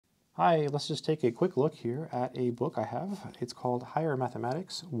Hi, let's just take a quick look here at a book I have. It's called Higher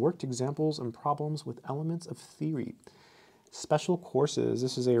Mathematics, Worked Examples and Problems with Elements of Theory. Special Courses.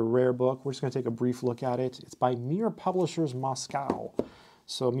 This is a rare book. We're just going to take a brief look at it. It's by Mir Publishers Moscow.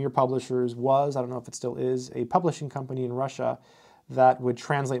 So Mir Publishers was, I don't know if it still is, a publishing company in Russia that would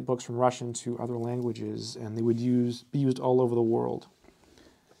translate books from Russian to other languages, and they would be used all over the world.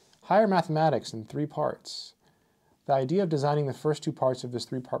 Higher Mathematics in 3 parts. The idea of designing the first 2 parts of this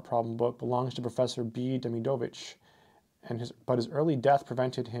 3-part problem book belongs to Professor B. Demidovich, but his early death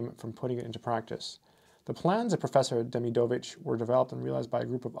prevented him from putting it into practice. The plans of Professor Demidovich were developed and realized by a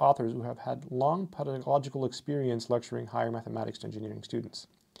group of authors who have had long pedagogical experience lecturing higher mathematics to engineering students.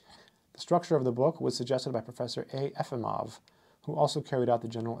 The structure of the book was suggested by Professor A. Efimov, who also carried out the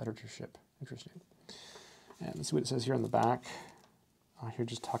general editorship. Interesting. And let's see what it says here on the back. Here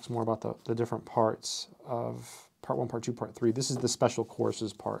just talks more about the different parts of Part 1, Part 2, Part 3. This is the special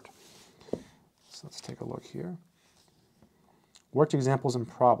courses part. So let's take a look here. Worked examples and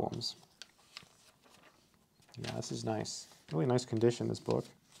problems. Yeah, this is nice. Really nice condition, this book.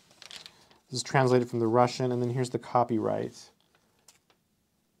 This is translated from the Russian, and then here's the copyright.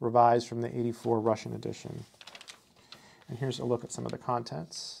 Revised from the '84 Russian edition. And here's a look at some of the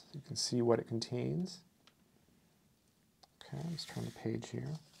contents. You can see what it contains. Okay, let's turn the page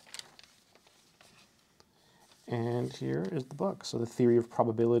here. And here is the book. So the theory of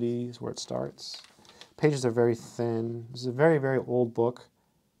probability is where it starts. Pages are very thin. This is a very, very old book,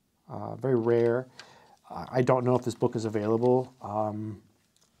 very rare. I don't know if this book is available.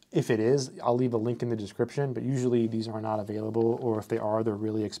 If it is, I'll leave a link in the description, but usually these are not available, or if they are, they're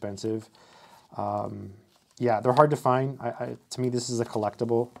really expensive. Yeah, they're hard to find. To me, this is a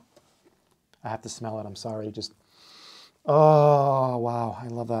collectible. I have to smell it, I'm sorry. Oh, wow, I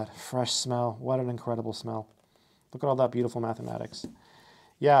love that fresh smell. What an incredible smell. Look at all that beautiful mathematics.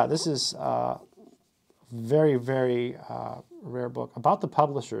 Yeah, this is a very, very rare book. About the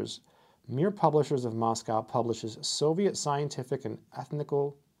publishers, Mir Publishers of Moscow publishes Soviet scientific and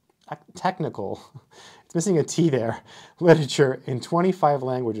technical, it's missing a T there, literature in 25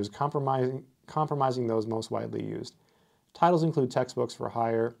 languages, compromising those most widely used. Titles include textbooks for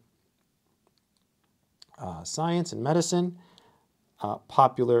higher science and medicine,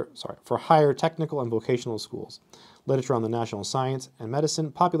 for higher technical and vocational schools, literature on the national science and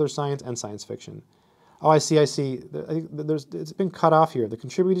medicine, popular science, and science fiction. Oh, I see. It's been cut off here. The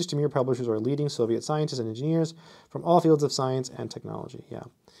contributors to Mir Publishers are leading Soviet scientists and engineers from all fields of science and technology. Yeah.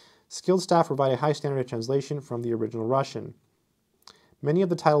 Skilled staff provide a high standard of translation from the original Russian. Many of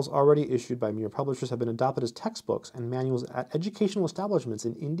the titles already issued by Mir Publishers have been adopted as textbooks and manuals at educational establishments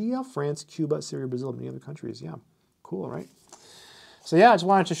in India, France, Cuba, Syria, Brazil, and many other countries. Yeah, cool, right? So yeah, I just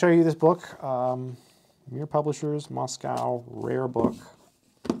wanted to show you this book. Mir Publishers, Moscow, rare book.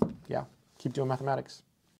 Yeah, keep doing mathematics.